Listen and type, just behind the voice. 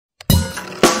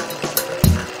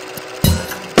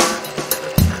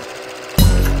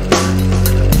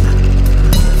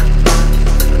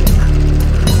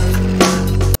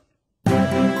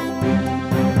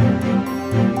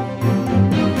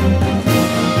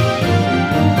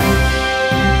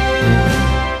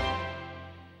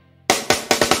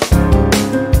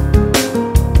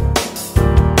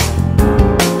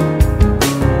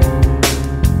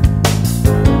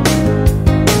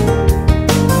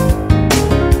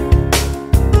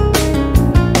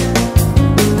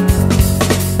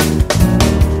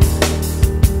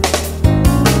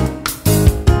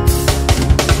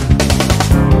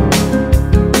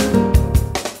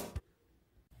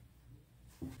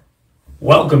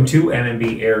Welcome to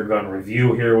M&B Air Gun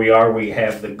Review. Here we are. We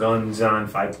have the Gunsan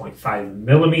 5.5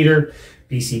 millimeter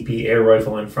PCP air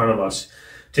rifle in front of us.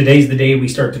 Today's the day we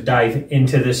start to dive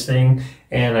into this thing,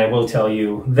 and I will tell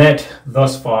you that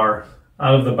thus far,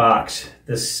 out of the box,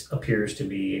 this appears to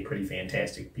be a pretty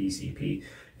fantastic PCP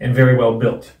and very well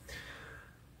built.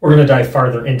 We're going to dive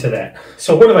farther into that.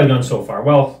 So what have I done so far?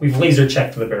 Well, we've laser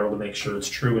checked the barrel to make sure it's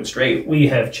true and straight. We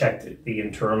have checked the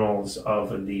internals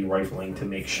of the rifling to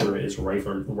make sure it is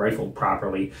rifled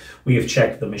properly. We have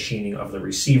checked the machining of the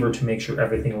receiver to make sure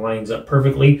everything lines up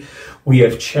perfectly. We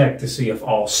have checked to see if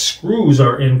all screws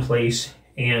are in place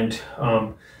and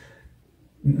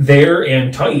there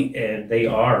and tight, and they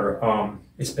are.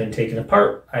 It's been taken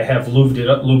apart. I have lubed it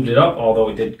up, although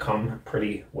it did come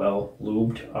pretty well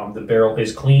lubed. The barrel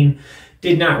is clean.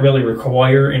 Did not really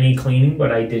require any cleaning,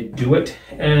 but I did do it,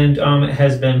 and it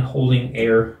has been holding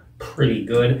air pretty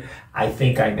good. I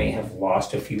think I may have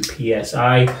lost a few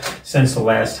PSI since the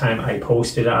last time I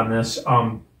posted on this,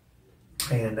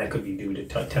 and that could be due to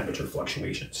temperature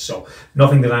fluctuations. So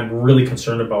nothing that I'm really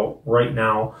concerned about right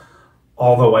now,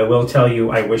 although I will tell you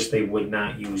I wish they would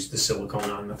not use the silicone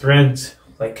on the threads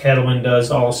like Catalan does.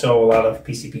 Also, a lot of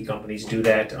PCP companies do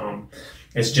that.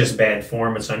 It's just bad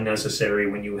form. It's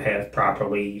unnecessary when you have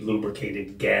properly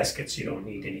lubricated gaskets. You don't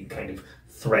need any kind of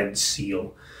thread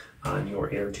seal on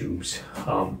your air tubes.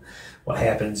 What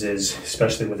happens is,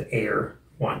 especially with air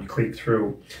wanting to creep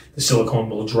through, the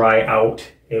silicone will dry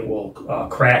out. It will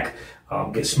crack,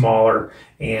 get smaller,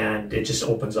 and it just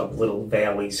opens up little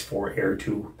valleys for air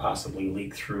to possibly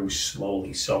leak through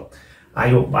slowly. So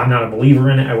I'm not a believer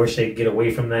in it. I wish they'd get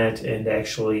away from that and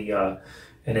actually, and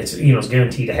it's it's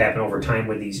guaranteed to happen over time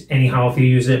with these anyhow if you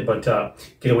use it, but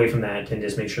get away from that and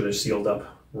just make sure they're sealed up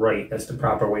right. That's the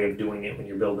proper way of doing it when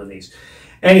you're building these.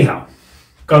 Anyhow,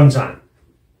 Gunsan.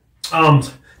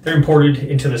 They're imported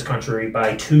into this country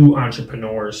by two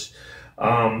entrepreneurs,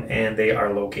 and they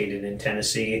are located in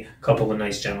Tennessee. A couple of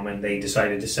nice gentlemen. They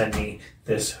decided to send me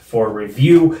this for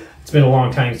review. It's been a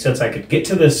long time since I could get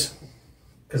to this,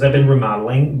 because I've been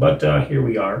remodeling, but here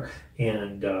we are,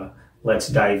 and let's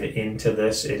dive into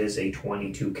this. It is a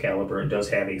 22 caliber. It does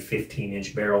have a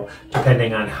 15-inch barrel,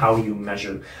 depending on how you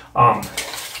measure. I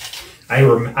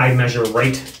measure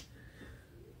right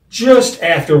just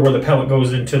after where the pellet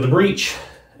goes into the breech,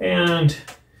 and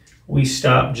we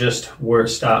stop just where it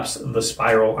stops the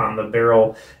spiral on the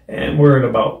barrel, and we're at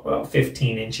about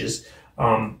 15 inches.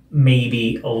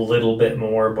 Maybe a little bit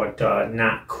more, but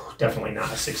definitely not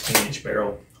a 16-inch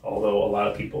barrel, although a lot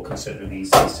of people consider these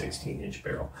a 16-inch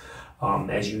barrel.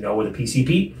 As you know, with a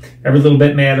PCP, every little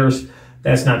bit matters.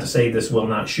 That's not to say this will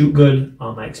not shoot good.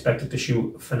 I expect it to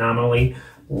shoot phenomenally.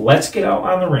 Let's get out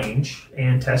on the range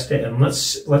and test it, and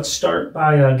let's start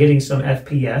by getting some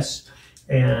FPS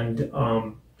and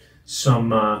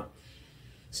some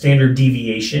standard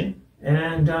deviation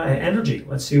and energy.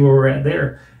 Let's see where we're at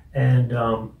there. And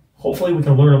hopefully we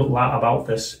can learn a lot about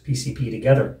this PCP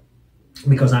together,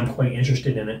 because I'm quite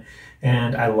interested in it,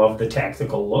 and I love the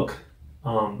tactical look.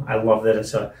 I love that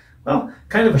it's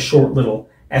kind of a short little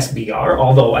SBR,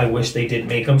 although I wish they did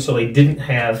make them so they didn't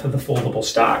have the foldable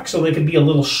stock, so they could be a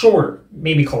little shorter,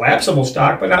 maybe collapsible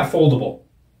stock, but not foldable.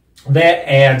 That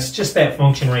adds just that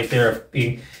function right there of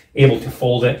being able to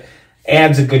fold it,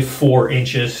 adds a good 4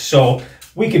 inches. So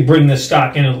we could bring this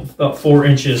stock in about 4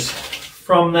 inches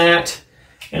from that,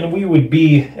 and we would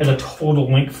be at a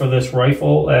total length for this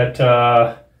rifle at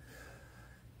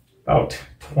about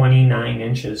 29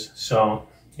 inches. So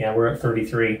yeah, we're at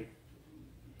 33.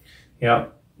 Yeah,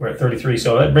 we're at 33.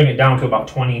 So that'd bring it down to about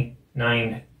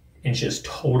 29 inches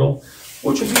total,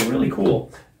 which would be really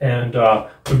cool, and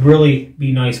would really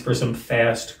be nice for some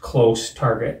fast, close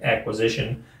target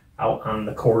acquisition out on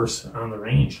the course, on the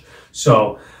range.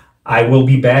 So I will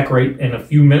be back right in a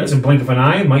few minutes, in blink of an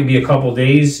eye. It might be a couple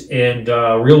days in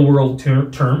real world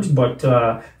terms, but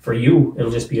for you,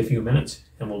 it'll just be a few minutes,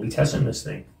 and we'll be testing this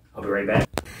thing. I'll be right back.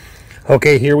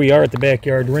 Okay, here we are at the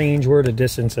backyard range. We're at a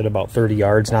distance at about 30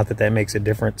 yards. Not that that makes a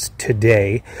difference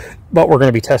today, but we're going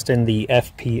to be testing the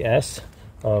FPS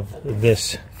of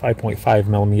this 5.5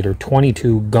 millimeter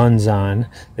 22 Gunsan.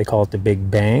 They call it the Big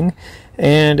Bang,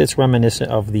 and it's reminiscent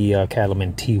of the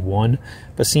Cattleman T1,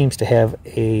 but seems to have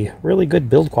a really good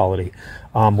build quality.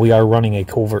 We are running a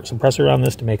covert suppressor on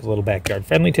this to make it a little backyard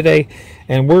friendly today,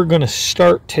 and we're going to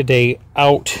start today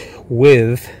out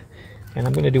with, and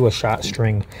I'm going to do a shot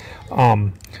string.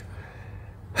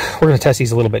 We're going to test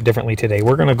these a little bit differently today.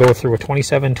 We're going to go through a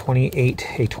 27,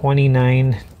 28, a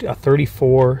 29, a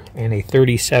 34, and a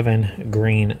 37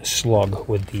 grain slug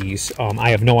with these.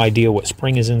 I have no idea what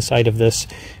spring is inside of this,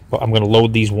 but I'm going to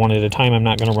load these one at a time. I'm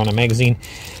not going to run a magazine,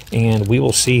 and we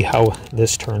will see how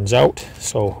this turns out.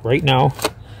 So right now,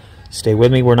 stay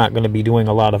with me. We're not going to be doing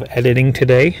a lot of editing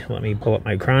today. Let me pull up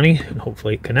my cranny, and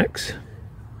hopefully it connects.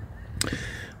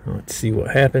 Let's see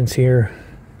what happens here.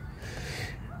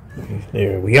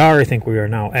 There we are. I think we are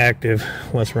now active.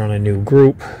 Let's run a new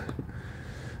group.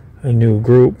 And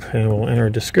we'll enter a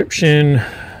description.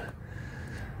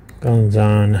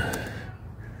 Gunsan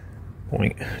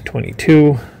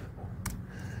 .22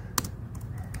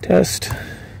 test,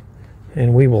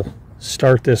 and we will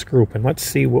start this group. And let's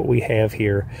see what we have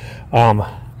here.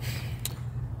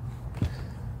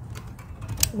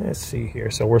 Let's see here.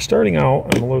 So we're starting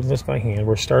out. I'm loading this by hand.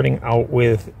 We're starting out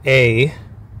with a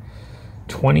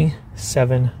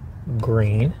 27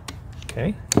 grain.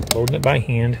 Okay, loading it by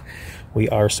hand. We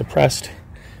are suppressed,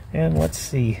 and let's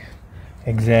see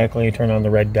exactly. Turn on the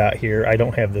red dot here. I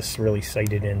don't have this really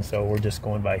sighted in, so we're just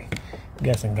going by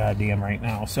guessing goddamn right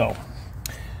now. So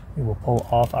we will pull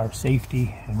off our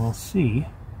safety, and we'll see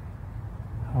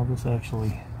how this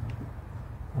actually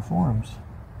performs.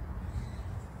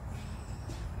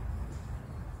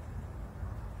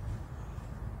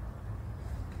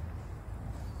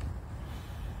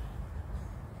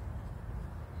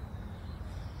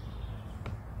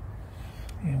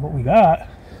 And what we got,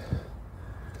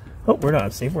 oh, we're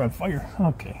not safe, we're on fire.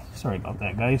 Okay, sorry about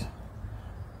that, guys.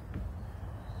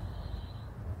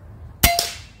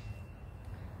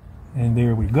 And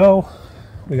there we go.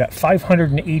 We got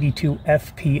 582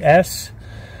 FPS,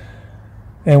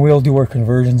 and we'll do our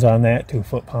conversions on that to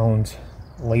foot-pounds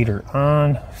later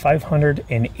on.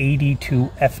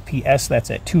 582 FPS, that's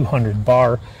at 200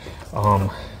 bar.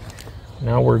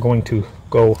 Now we're going to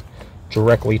go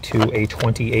directly to a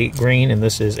 28 grain, and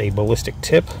this is a ballistic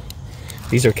tip.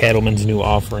 These are Cattleman's new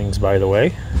offerings, by the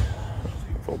way.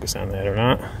 Focus on that or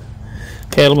not.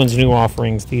 Cattleman's new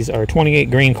offerings. These are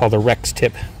 28 grain, called a Rex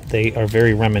tip. They are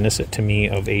very reminiscent to me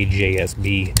of a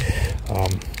JSB.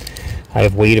 I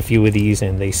have weighed a few of these,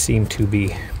 and they seem to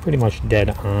be pretty much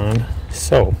dead on.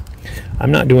 So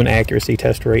I'm not doing an accuracy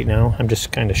test right now. I'm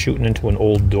just kind of shooting into an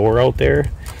old door out there,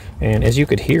 and as you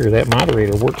could hear, that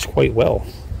moderator works quite well.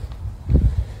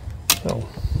 So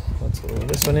let's load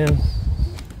this one in.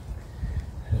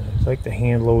 I like to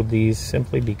hand load these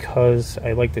simply because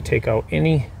I like to take out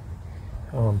any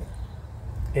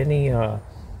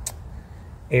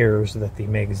errors that the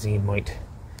magazine might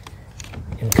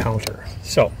encounter.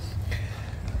 So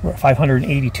we're at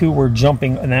 582. We're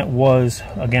jumping, and that was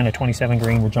again a 27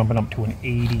 grain. We're jumping up to an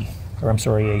 80, or I'm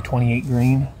sorry, a 28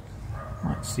 grain.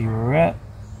 Let's see where we're at.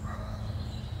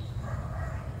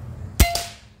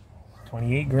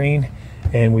 28 grain,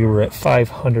 and we were at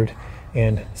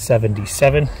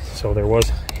 577, so there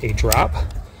was a drop.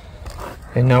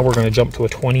 And now we're going to jump to a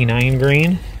 29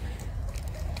 grain,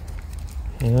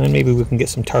 and then maybe we can get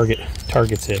some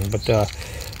targets in. But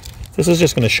this is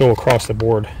just going to show across the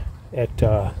board at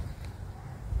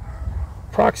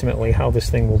approximately how this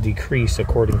thing will decrease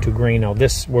according to grain. Now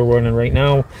this we're running right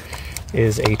now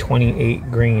is a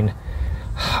 28 grain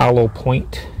hollow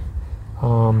point,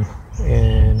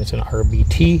 and it's an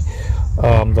RBT.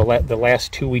 The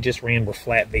last two we just ran were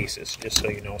flat bases, just so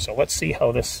you know. So let's see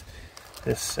how this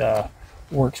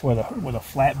works with a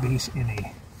flat base and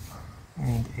a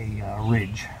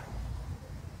ridge.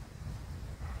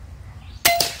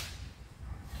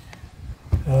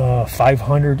 Uh,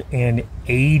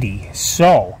 580.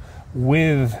 So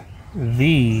with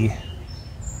the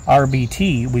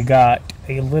RBT, we got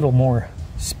a little more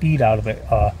speed out of it,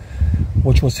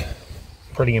 which was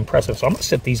pretty impressive. So I'm gonna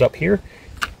set these up here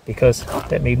because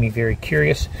that made me very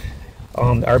curious. The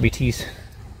RBTs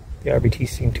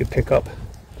seem to pick up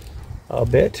a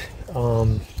bit.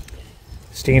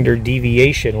 Standard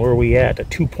deviation, where are we at? A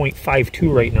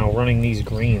 2.52 right now, running these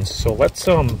greens. So let's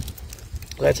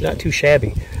that's not too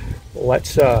shabby.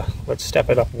 Let's step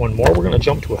it up one more. We're gonna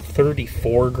jump to a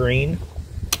 34 grain.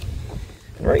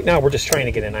 And right now we're just trying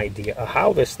to get an idea of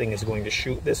how this thing is going to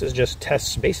shoot. This is just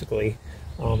tests, basically,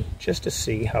 just to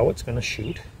see how it's going to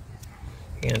shoot.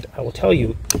 And I will tell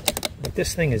you that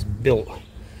this thing is built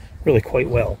really quite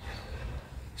well.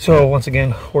 So once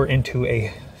again, we're into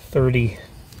a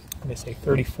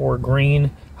 34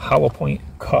 grain hollow point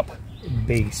cup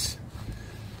base.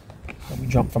 So we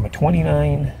jump from a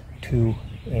 29 to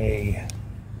a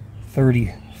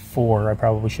 34. I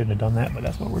probably shouldn't have done that, but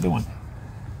that's what we're doing.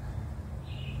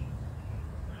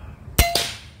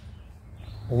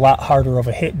 A lot harder of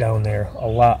a hit down there, a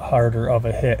lot harder of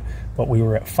a hit, but we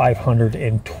were at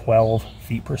 512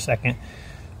 feet per second.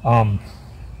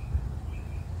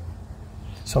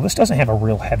 So this doesn't have a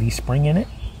real heavy spring in it,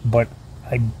 but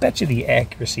I bet you the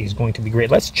accuracy is going to be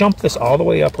great. Let's jump this all the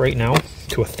way up right now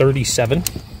to a 37,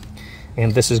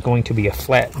 and this is going to be a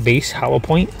flat base hollow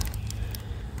point,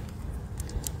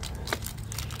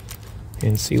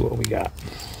 and see what we got.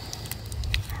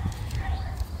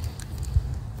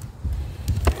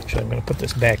 Actually, I'm going to put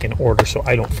this back in order so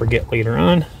I don't forget later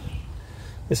on.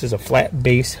 This is a flat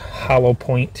base hollow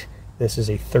point. This is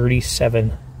a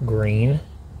 37 grain.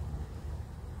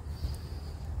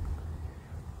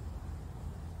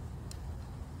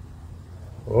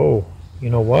 Oh, you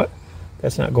know what?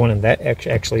 That's not going in that.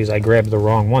 Actually, as I grabbed the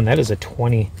wrong one. That is a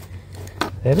 20.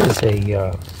 That is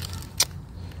a.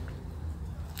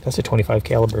 That's a 25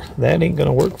 caliber. That ain't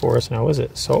gonna work for us now, is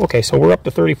it? So okay, so we're up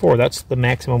to 34. That's the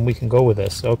maximum we can go with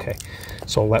this. Okay,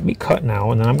 so let me cut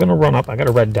now, and then I'm gonna run up. I got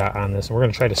a red dot on this, and we're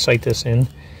gonna try to sight this in.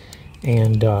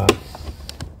 And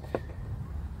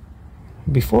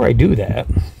before I do that,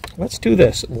 let's do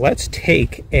this. Let's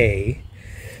take a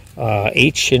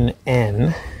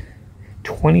H&N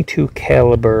 22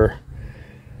 caliber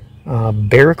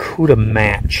Baracuda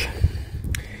match,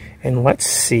 and let's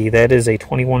see, that is a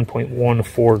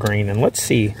 21.14 grain, and let's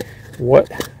see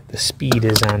what the speed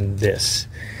is on this.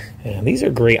 And these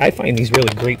are great. I find these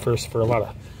really great for a lot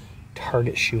of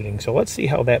target shooting. So let's see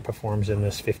how that performs in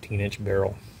this 15-inch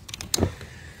barrel.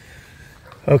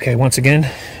 Okay, once again,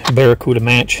 Baracuda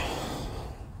match.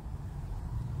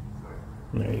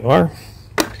 There you are.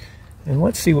 And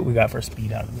let's see what we got for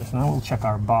speed out of this. Now we'll check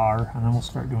our bar, and then we'll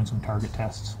start doing some target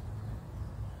tests.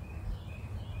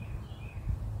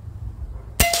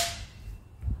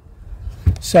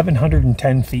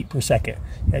 .710 feet per second.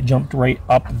 It jumped right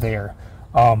up there.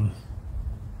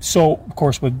 So, of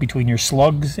course, between your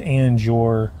slugs and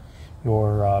your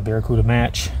Baracuda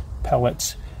match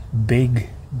pellets, big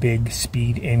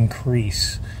speed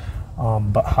increase.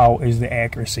 But how is the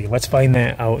accuracy? Let's find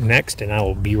that out next, and I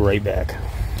will be right back.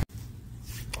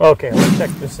 Okay, let's check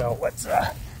this out. Let's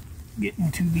get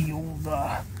into the old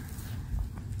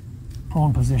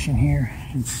prone position here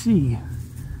and see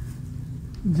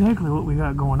exactly what we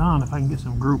got going on. If I can get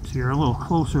some groups here a little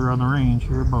closer on the range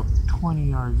here, about 20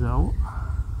 yards out.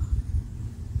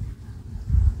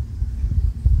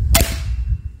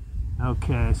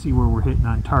 Okay, I see where we're hitting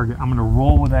on target. I'm going to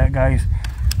roll with that, guys,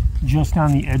 just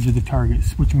on the edge of the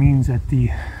targets, which means that the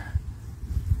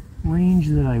range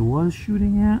that I was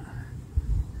shooting at,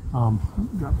 drop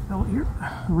the pellet here.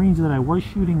 The range that I was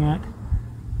shooting at,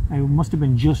 I must have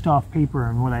been just off paper,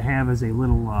 and what I have is a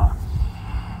little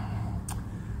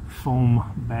foam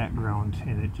background,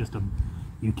 and it just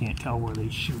you can't tell where they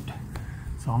shoot.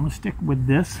 So I'm gonna stick with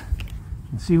this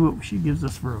and see what she gives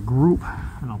us for a group,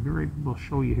 and I'll be right. We'll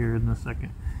show you here in a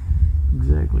second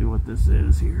exactly what this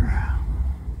is here.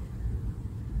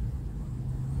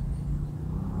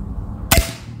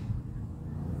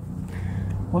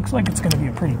 Looks like it's going to be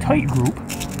a pretty tight group.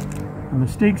 The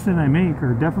mistakes that I make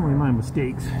are definitely my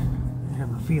mistakes, I have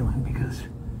a feeling, because it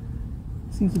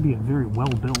seems to be a very well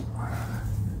built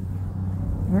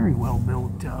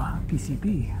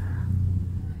PCP.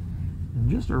 And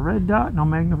just a red dot, no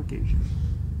magnification.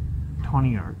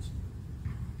 20 yards.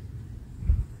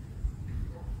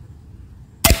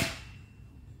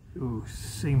 Ooh,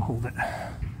 same hold it.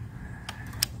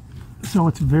 So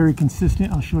it's very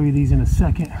consistent. I'll show you these in a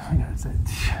second. I got it at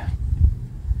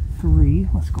 3.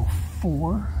 Let's go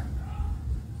 4.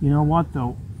 You know what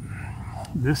though?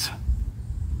 This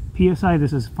PSI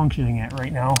this is functioning at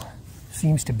right now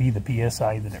seems to be the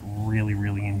PSI that it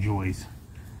really enjoys.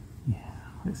 Yeah,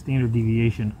 that standard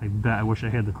deviation, I bet, I wish I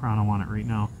had the chrono on it right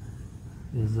now,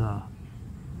 is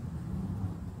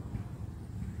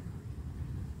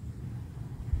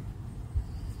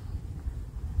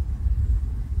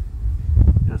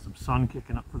some sun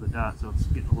kicking up for the dot, so it's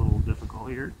getting a little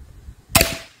difficult here.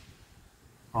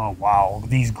 Oh wow,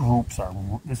 these groups are,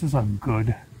 this is a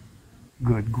good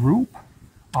group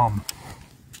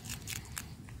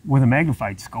with a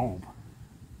magnified scope.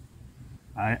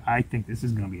 I think this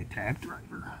is going to be a tack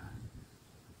driver.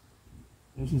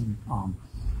 This is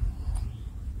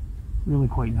really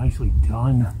quite nicely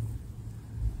done.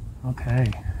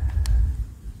 Okay,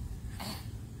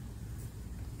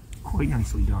 quite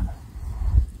nicely done.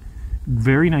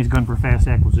 Very nice gun for fast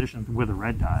acquisition with a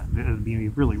red dot. It would be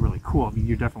really cool. I mean,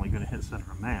 you're definitely going to hit center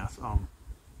of mass.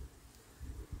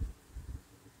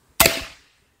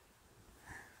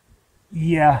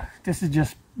 Yeah, this is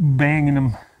just banging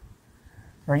them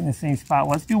right in the same spot.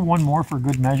 Let's do one more for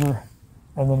good measure,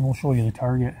 and then we'll show you the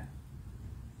target.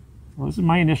 Well, this is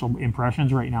my initial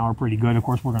impressions right now are pretty good. Of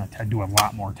course, we're going to do a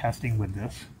lot more testing with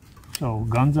this. So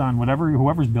Gunsan,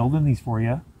 whoever's building these for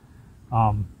you,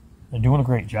 they're doing a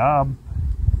great job.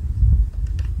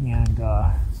 And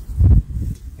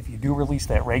if you do release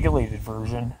that regulated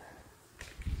version,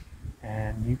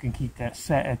 and you can keep that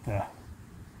set at the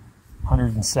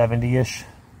 170-ish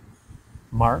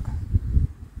mark,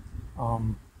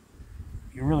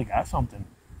 you really got something.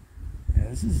 Yeah,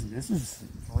 this is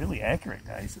really accurate,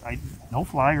 guys. No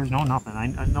flyers, no nothing.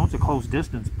 I know it's a close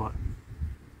distance, but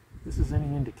this is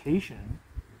any indication.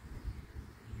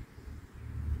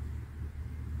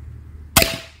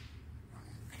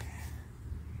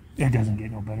 It doesn't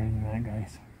get no better than that,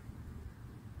 guys.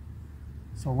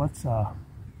 So let's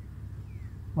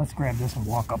grab this and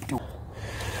walk up to it.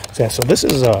 Yeah, so this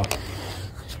is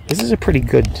a pretty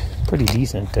good, pretty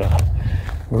decent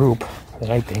group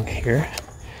that I think here.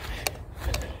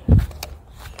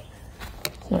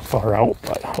 Not far out,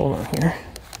 but hold on here.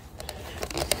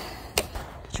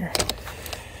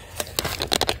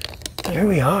 There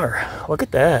we are. Look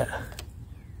at that.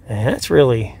 And that's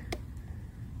really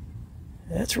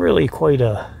quite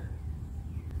a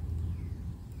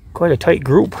tight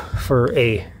group for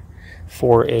a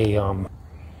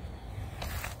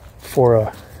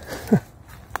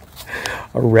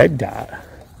a red dot.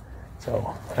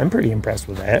 So I'm pretty impressed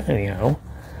with that. Anyhow,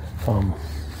 I'll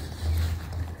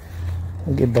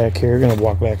get back here. We're gonna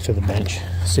walk back to the bench,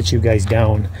 sit you guys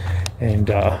down, and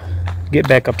get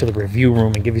back up to the review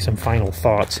room and give you some final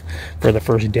thoughts for the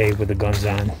first day with the guns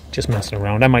on. Just messing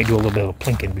around. I might do a little bit of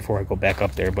plinking before I go back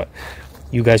up there, but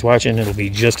you guys watching, it'll be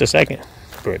just a second.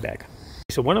 Be right back.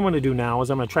 So what I'm going to do now is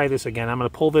I'm going to try this again. I'm going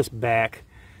to pull this back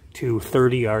to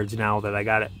 30 yards now that I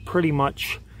got it pretty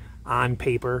much on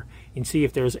paper, and see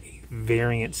if there's a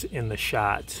variance in the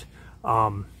shots.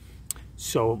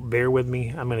 So bear with me.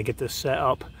 I'm going to get this set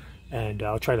up, and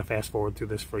I'll try to fast forward through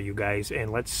this for you guys, and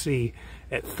let's see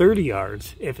at 30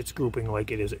 yards if it's grouping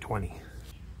like it is at 20.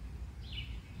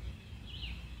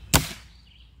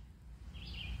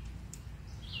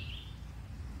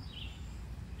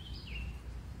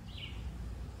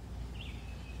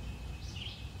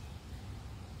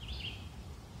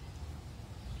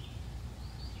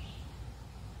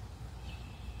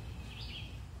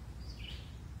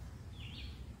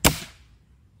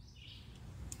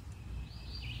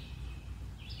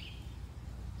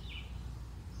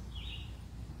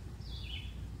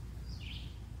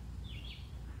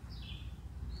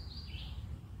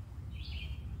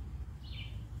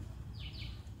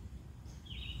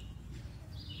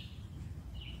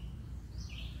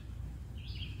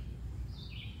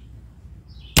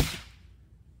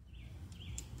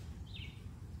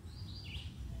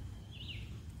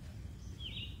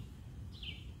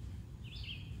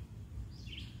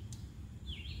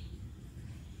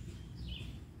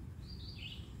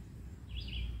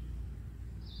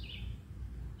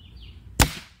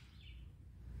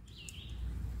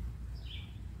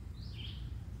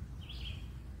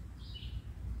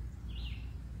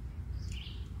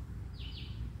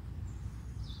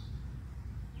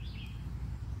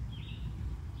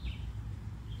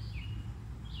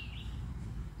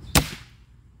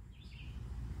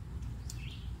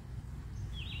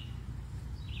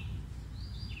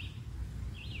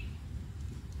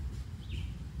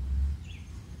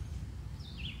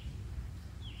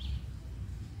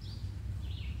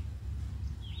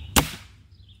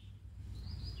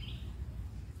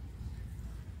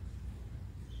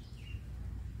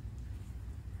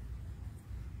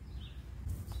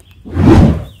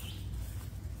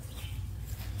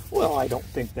 Well, I don't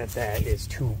think that is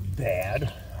too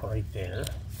bad right there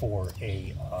for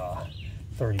a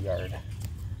 30-yard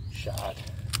shot.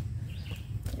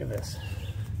 Look at this.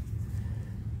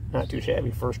 Not too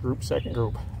shabby. First group, second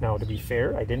group. Now, to be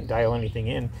fair, I didn't dial anything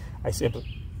in. I said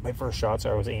my first shots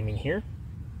I was aiming here,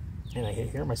 and I hit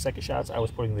here. My second shots I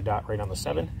was putting the dot right on the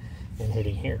 7 and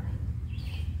hitting here.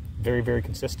 Very, very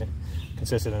consistent.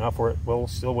 Consistent enough where it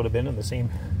still would have been in the same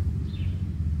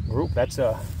group.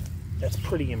 That's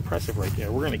pretty impressive right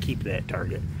there. We're going to keep that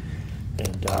target,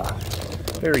 and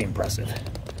very impressive.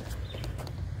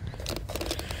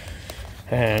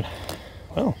 And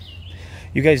well,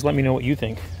 you guys let me know what you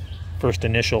think. First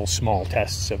initial small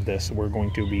tests of this. We're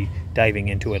going to be diving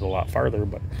into it a lot farther,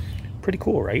 but pretty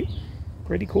cool, right?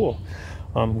 Pretty cool.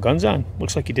 Gunsan,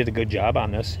 looks like you did a good job on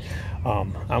this.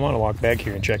 I want to walk back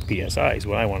here and check PSI is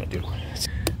what I want to do.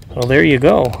 Well, there you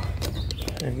go.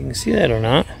 If you can see that or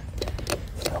not.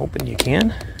 Hoping you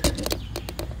can.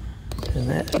 And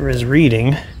that is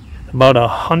reading about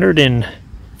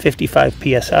 155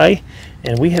 PSI,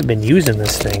 and we have been using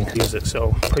this thing. Use it,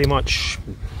 so pretty much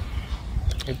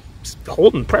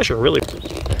holding pressure really.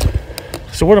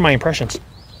 So what are my impressions?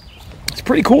 It's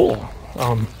pretty cool.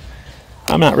 I'm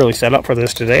not really set up for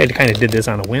this today. I kind of did this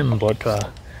on a whim,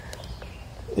 but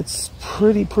it's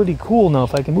pretty cool. Now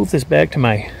if I can move this back to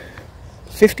my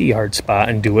 50-yard spot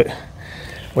and do it,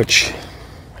 which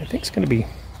I think is going to be,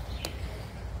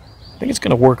 I think it's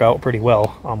going to work out pretty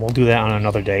well. We'll do that on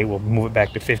another day. We'll move it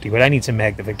back to 50, but I need some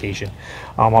magnification.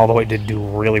 Although it did do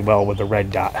really well with the red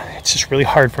dot. It's just really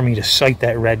hard for me to sight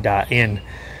that red dot in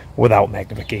without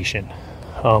magnification.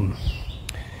 I'm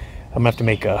gonna have to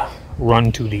make a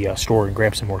run to the store and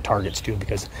grab some more targets too,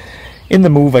 because in the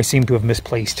move I seem to have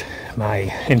misplaced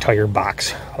my entire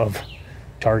box of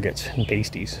targets and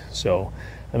pasties. So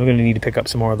I'm going to need to pick up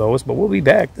some more of those, but we'll be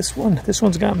back. This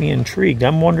one's got me intrigued.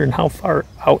 I'm wondering how far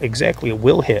out exactly it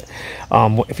will hit.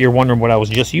 If you're wondering what I was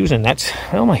just using, that's,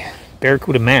 well, my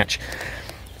Baracuda match.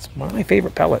 It's one of my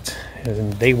favorite pellets,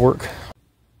 and they work.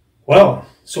 Well,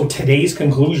 so today's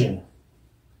conclusion,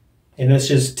 and this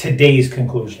is today's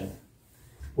conclusion,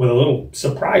 with a little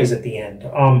surprise at the end.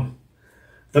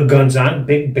 The Gunsan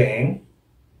BIGBANG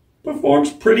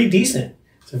performs pretty decent.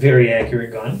 It's a very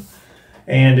accurate gun,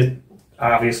 and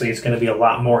obviously it's going to be a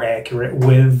lot more accurate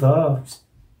with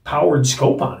powered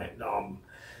scope on it.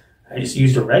 I just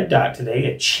used a red dot today,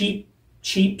 a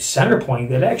cheap center point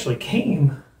that actually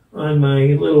came on my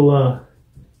little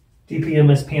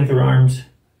DPMS Panther Arms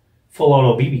full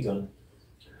auto BB gun.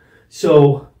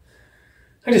 So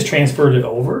I just transferred it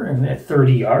over, and at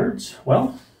 30 yards,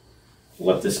 well,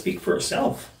 let this speak for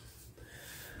itself.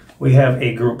 We have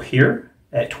a group here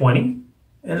at 20,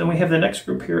 and then we have the next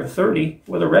group here at 30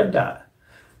 with a red dot.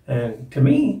 And to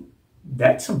me,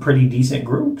 that's some pretty decent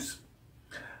groups.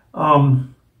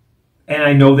 And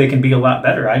I know they can be a lot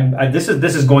better. This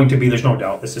is going to be, there's no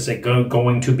doubt, this is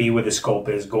going to be with the scope,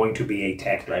 is going to be a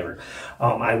tack driver.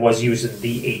 I was using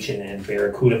the H&N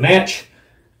Baracuda match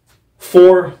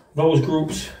for those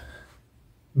groups.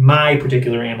 My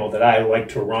particular ammo that I like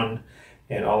to run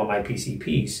in all of my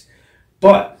PCPs.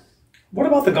 But what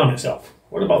about the gun itself?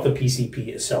 What about the PCP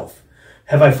itself?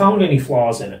 Have I found any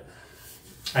flaws in it?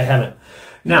 I haven't.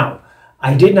 Now,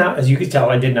 I did not, as you can tell,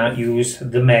 I did not use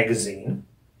the magazine.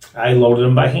 I loaded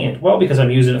them by hand. Well, because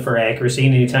I'm using it for accuracy,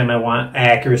 and anytime I want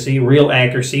accuracy, real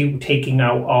accuracy, taking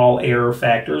out all error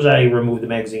factors, I remove the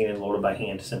magazine and load it by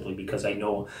hand, simply because I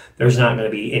know there's not going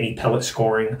to be any pellet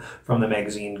scoring from the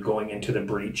magazine going into the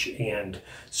breech and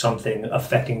something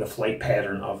affecting the flight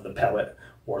pattern of the pellet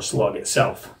or slug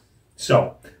itself.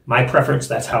 So, my preference,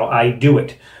 that's how I do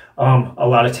it. A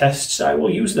lot of tests, I will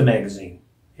use the magazine.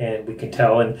 And we can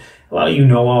tell, and a lot of you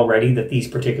know already, that these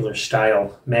particular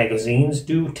style magazines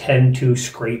do tend to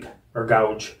scrape or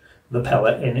gouge the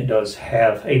pellet, and it does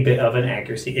have a bit of an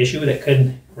accuracy issue that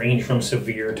could range from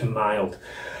severe to mild.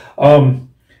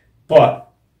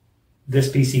 But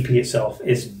this PCP itself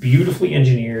is beautifully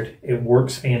engineered. It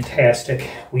works fantastic.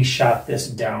 We shot this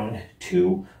down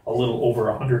to a little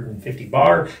over 150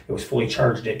 bar. It was fully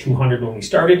charged at 200 when we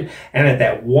started, and at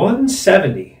that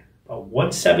 170, a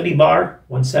 170 bar,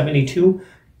 172,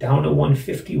 down to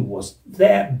 150 was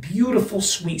that beautiful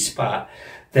sweet spot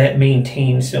that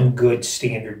maintains some good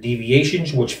standard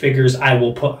deviations, which figures I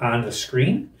will put on the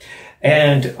screen.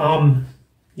 And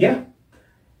yeah,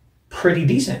 pretty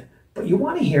decent. But you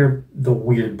want to hear the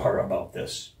weird part about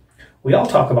this. We all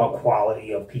talk about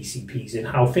quality of PCPs and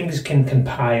how things can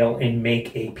compile and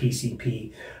make a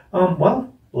PCP,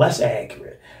 well, less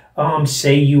accurate.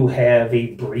 Say you have a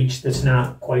breech that's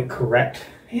not quite correct,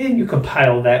 and you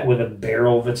compile that with a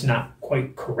barrel that's not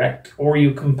quite correct, or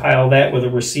you compile that with a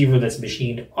receiver that's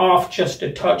machined off just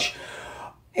a touch,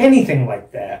 anything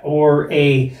like that, or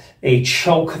a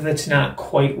choke that's not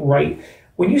quite right.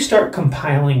 When you start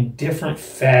compiling different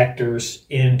factors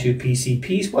into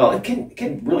PCPs, well, it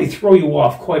can really throw you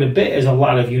off quite a bit, as a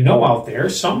lot of you know out there.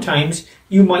 Sometimes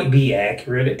you might be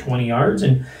accurate at 20 yards,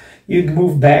 and you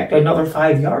move back another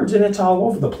 5 yards and it's all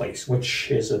over the place, which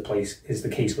is the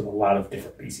case with a lot of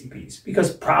different PCPs,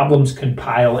 because problems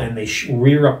compile and they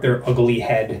rear up their ugly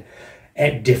head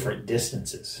at different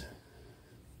distances.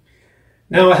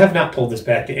 Now, I have not pulled this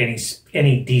back to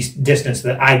any distance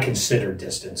that I consider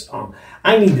distance.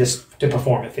 I need this to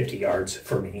perform at 50 yards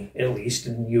for me, at least,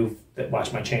 and you that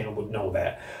watch my channel would know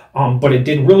that. But it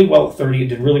did really well at 30, it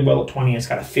did really well at 20, it's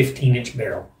got a 15-inch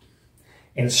barrel,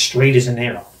 and it's straight as an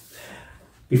arrow.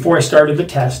 Before I started the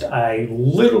test, I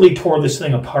literally tore this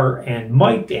thing apart and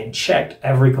mic'd and checked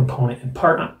every component and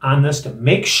part on this to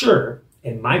make sure,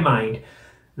 in my mind,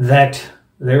 that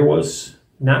there was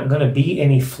not going to be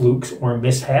any flukes or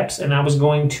mishaps, and I was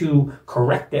going to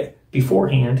correct it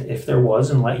beforehand if there was,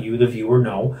 and let you, the viewer,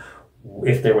 know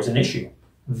if there was an issue.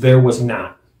 There was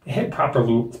not. It had proper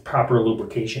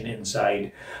lubrication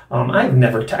inside. I've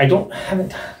never,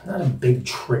 not a big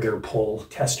trigger pull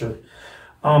tester.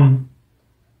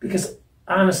 Because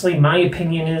honestly, my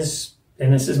opinion is,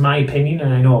 and this is my opinion,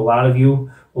 and I know a lot of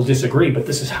you will disagree, but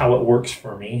this is how it works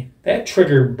for me. That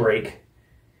trigger break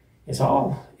is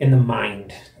all in the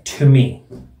mind, to me.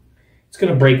 It's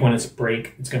going to break when it's going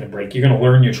to break. You're going to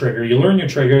learn your trigger. You learn your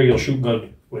trigger, you'll shoot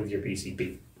good with your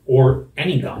PCP or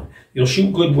any gun. You'll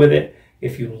shoot good with it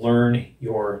if you learn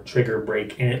your trigger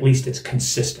break and at least it's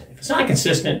consistent. If it's not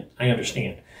consistent, I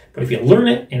understand. But if you learn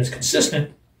it and it's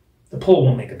consistent, the pull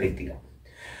won't make a big deal.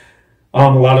 A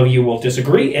lot of you will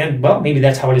disagree, and well, maybe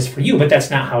that's how it is for you, but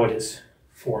that's not how it is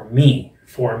for me.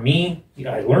 For me,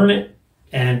 I learn it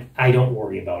and I don't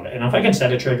worry about it. And if I can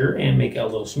set a trigger and make it a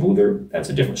little smoother, that's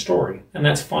a different story. And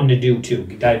that's fun to do too.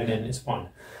 Diving in is fun.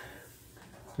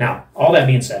 Now, all that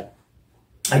being said,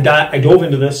 I dove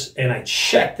into this and I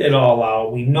checked it all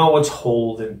out. We know it's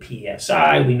holding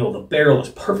PSI. We know the barrel is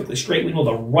perfectly straight. We know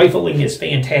the rifling is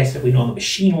fantastic. We know the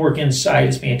machine work inside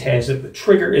is fantastic. The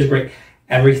trigger is great.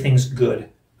 Everything's good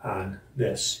on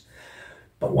this.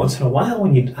 But once in a while,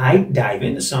 when I dive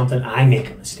into something, I make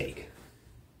a mistake.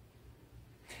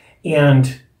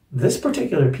 And this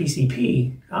particular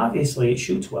PCP, obviously it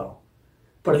shoots well.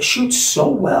 But it shoots so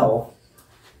well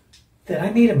that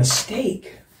I made a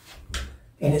mistake.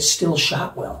 And it still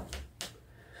shot well.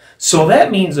 So that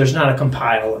means there's not a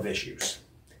compile of issues.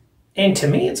 And to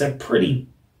me, it's a pretty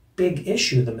big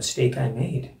issue, the mistake I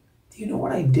made. Do you know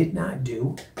what I did not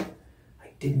do? I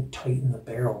didn't tighten the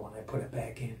barrel when I put it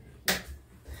back in.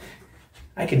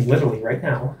 I can literally, right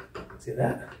now, see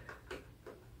that?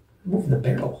 Move the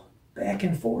barrel back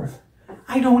and forth.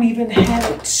 I don't even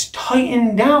have it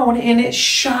tightened down and it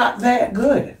shot that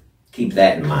good. Keep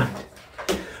that in mind.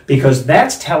 Because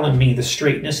that's telling me the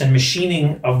straightness and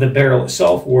machining of the barrel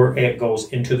itself, where it goes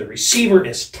into the receiver,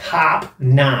 is top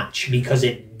notch because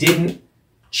it didn't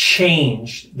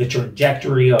change the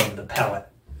trajectory of the pellet.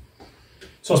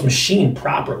 So it's machined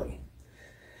properly.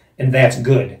 And that's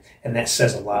good. And that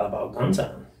says a lot about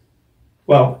Gunsan.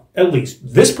 Well, at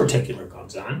least this particular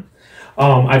Gunsan.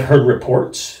 I've heard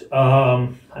reports.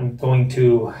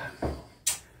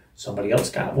 Somebody else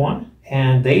got one.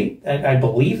 And I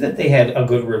believe that they had a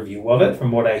good review of it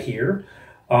from what I hear.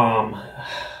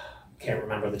 Can't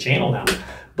remember the channel now.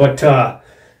 But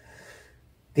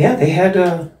yeah, they had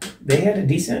a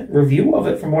decent review of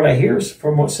it from what I hear,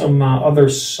 from what some other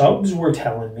subs were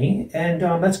telling me. And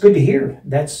that's good to hear.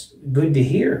 That's good to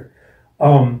hear.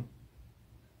 I'm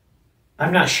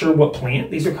not sure what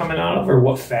plant these are coming out of or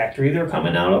what factory they're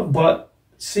coming out of, but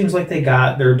seems like they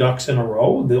got their ducks in a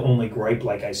row. The only gripe,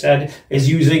 like I said, is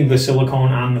using the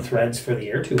silicone on the threads for the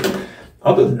air tube.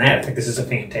 Other than that, I think this is a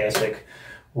fantastic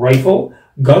rifle.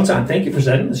 Gunsan, thank you for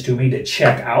sending this to me to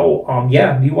check out.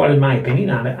 Yeah, you wanted my opinion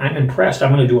on it. I'm impressed. I'm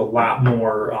going to do a lot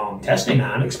more testing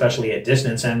on it, especially at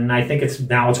distance, and I think it's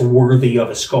worthy of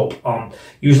a scope.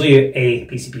 Usually a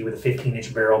PCP with a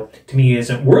 15-inch barrel, to me,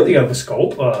 isn't worthy of a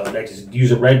scope. I just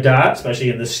use a red dot, especially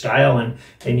in this style,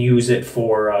 and use it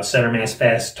for center mass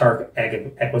fast target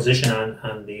acquisition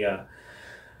on the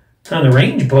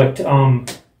range. But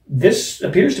this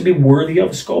appears to be worthy of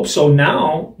a scope. So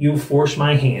now you force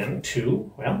my hand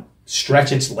to, well,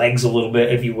 stretch its legs a little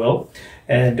bit, if you will,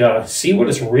 and see what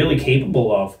it's really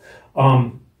capable of.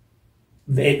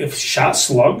 It shot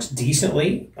slugs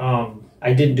decently.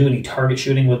 I didn't do any target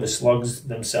shooting with the slugs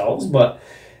themselves, but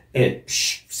it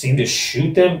seemed to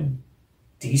shoot them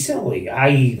decently.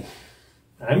 I'm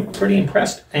pretty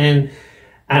impressed. And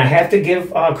I have to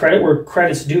give credit where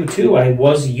credit's due, too. I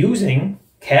was using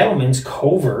Cattleman's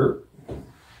covert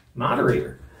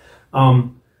moderator.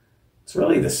 It's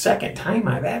really the second time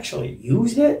I've actually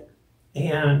used it,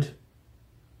 and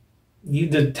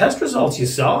the test results you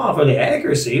saw for the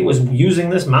accuracy was using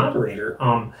this moderator.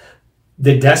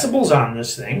 The decibels on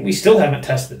this thing, we still haven't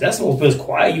tested the decibels, but it's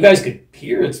quiet. You guys could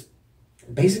hear it's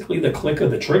basically the click of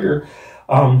the trigger.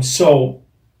 So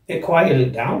it quieted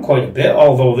it down quite a bit,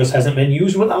 although this hasn't been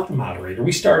used without the moderator.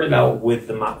 We started out with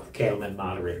the Cattleman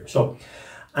moderator. So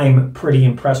I'm pretty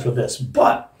impressed with this.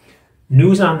 But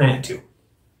news on that too.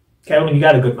 Cattleman, you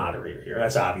got a good moderator here.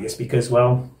 That's obvious because,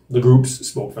 well, the groups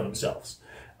spoke for themselves.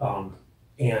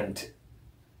 And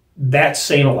that's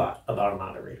saying a lot about a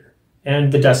moderator.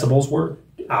 And the decibels were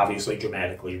obviously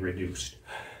dramatically reduced.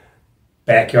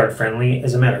 Backyard friendly.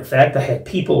 As a matter of fact, I had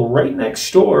people right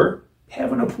next door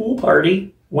having a pool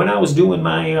party when I was doing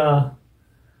my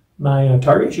my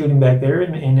target shooting back there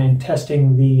and then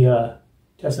testing the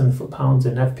foot-pounds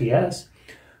and FPS.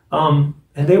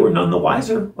 And they were none the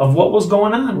wiser of what was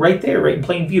going on right there, right in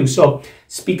plain view. So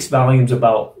speaks volumes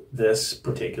about this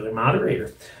particular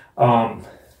moderator.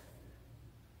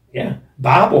 Yeah,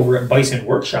 Bob over at Bison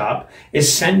Workshop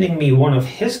is sending me one of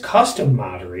his custom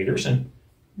moderators, and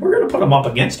we're going to put them up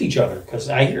against each other because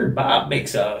I hear Bob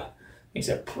makes a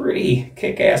pretty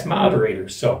kick-ass moderator.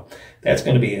 So that's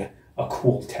going to be a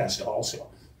cool test also.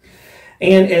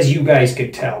 And as you guys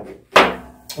could tell,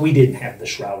 we didn't have the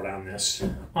shroud on this.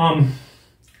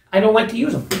 I don't like to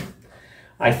use them.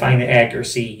 I find the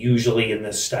accuracy usually in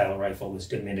this style rifle is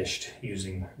diminished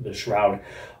using the shroud.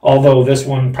 Although this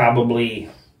one probably,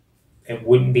 it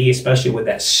wouldn't be, especially with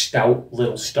that stout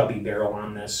little stubby barrel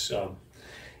on this.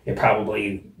 It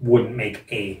probably wouldn't make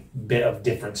a bit of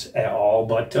difference at all.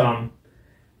 But,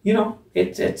 you know,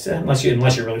 it's unless you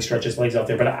really stretch his legs out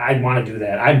there. But I want to do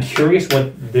that. I'm curious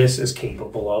what this is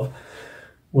capable of.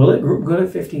 Will it group good at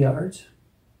 50 yards?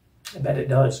 I bet it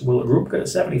does. Will it group good at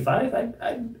 75?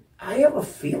 I have a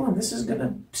feeling this is going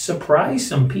to surprise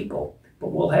some people,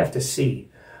 but we'll have to see.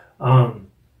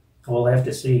 We'll have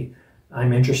to see.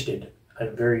 I'm interested.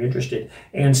 I'm very interested.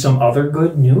 And some other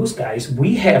good news, guys.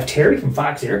 We have Terry from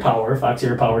Fox Air Power,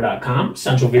 foxairpower.com,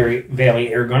 Central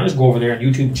Valley Air Gunners. Go over there on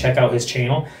YouTube and check out his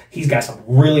channel. He's got some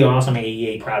really awesome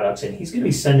AEA products, and he's going to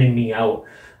be sending me out,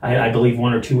 I believe,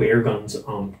 1 or 2 air guns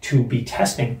to be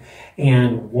testing.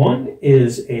 And one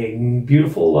is a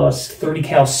beautiful 30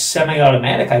 cal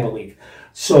semi-automatic, I believe.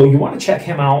 So you want to check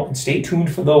him out and stay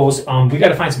tuned for those. We got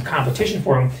to find some competition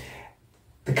for him.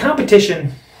 The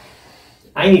competition,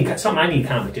 something I need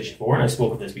competition for, and I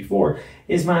spoke of this before,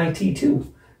 is my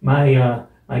T2, my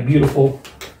beautiful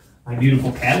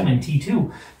Cattleman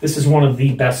T2. This is one of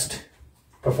the best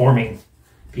performing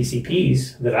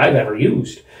PCPs that I've ever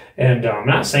used. And I'm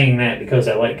not saying that because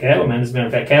I like Cattleman. As a matter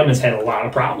of fact, Cattleman's had a lot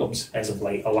of problems as of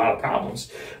late, a lot of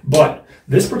problems. But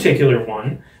this particular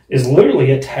one is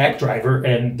literally a tack driver,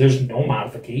 and there's no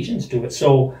modifications to it.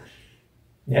 So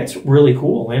that's really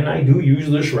cool. And I do use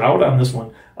the shroud on this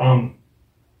one.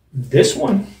 This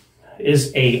one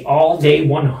is a all-day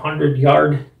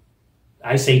 100-yard,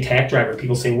 I say tack driver.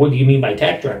 People say, what do you mean by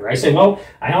tack driver? I say, well,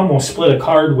 I almost split a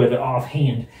card with it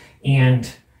offhand, and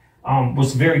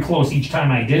was very close each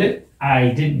time I did it. I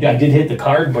did hit the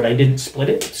card, but I didn't split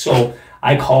it. So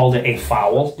I called it a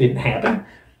foul. Didn't happen,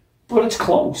 but it's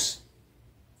close.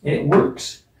 It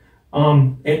works.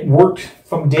 It worked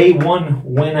from day one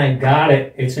when I got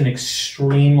it. It's an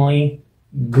extremely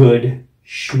good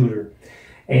shooter,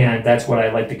 and that's what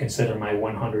I like to consider my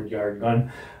 100-yard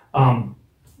gun.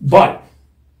 But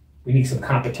we need some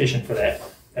competition for that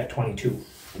 22.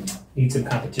 Need some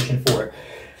competition for it.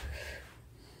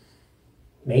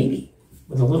 Maybe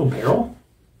with a little barrel,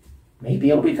 maybe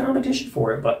it'll be competition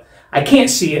for it, but I can't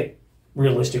see it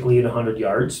realistically at 100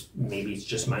 yards. Maybe it's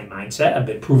just my mindset. I've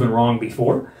been proven wrong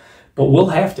before, but we'll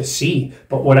have to see.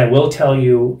 But what I will tell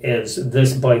you is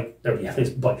this PCP,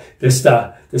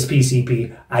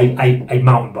 I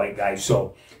mountain bike, guys.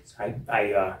 So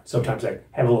I sometimes I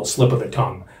have a little slip of the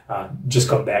tongue. Just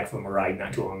come back from a ride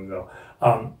not too long ago.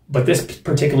 But this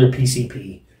particular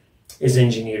PCP is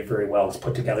engineered very well. It's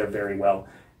put together very well.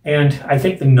 And I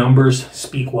think the numbers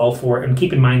speak well for it. And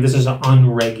keep in mind, this is an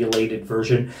unregulated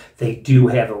version. They do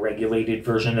have a regulated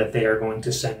version that they are going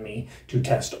to send me to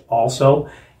test also.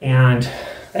 And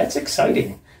that's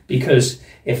exciting because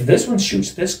if this one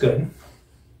shoots this good,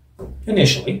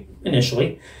 initially,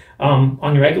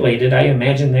 unregulated, I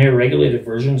imagine their regulated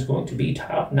version is going to be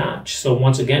top notch. So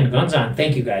once again, Gunsan,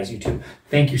 thank you guys, you two.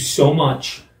 Thank you so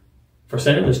much for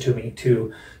sending this to me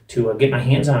to get my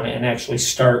hands on it and actually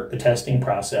start the testing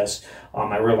process.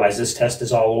 I realize this test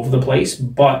is all over the place,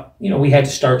 but you know, we had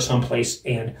to start someplace,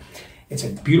 and it's a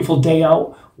beautiful day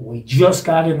out. We just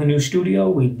got in the new studio.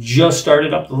 We just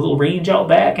started up the little range out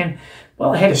back, and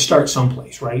well, I had to start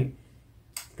someplace, right?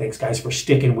 Thanks guys for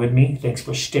sticking with me. Thanks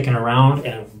for sticking around,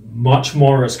 and much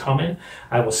more is coming.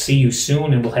 I will see you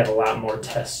soon, and we'll have a lot more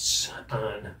tests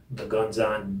on the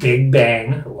Gunsan Big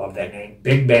Bang. I love that name,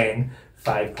 Big Bang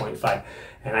 5.5.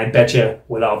 And I bet you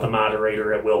without the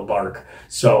moderator it will bark.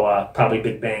 So probably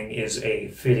Big Bang is a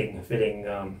fitting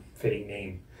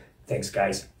name. Thanks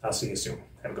guys. I'll see you soon.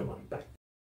 Have a good one. Bye.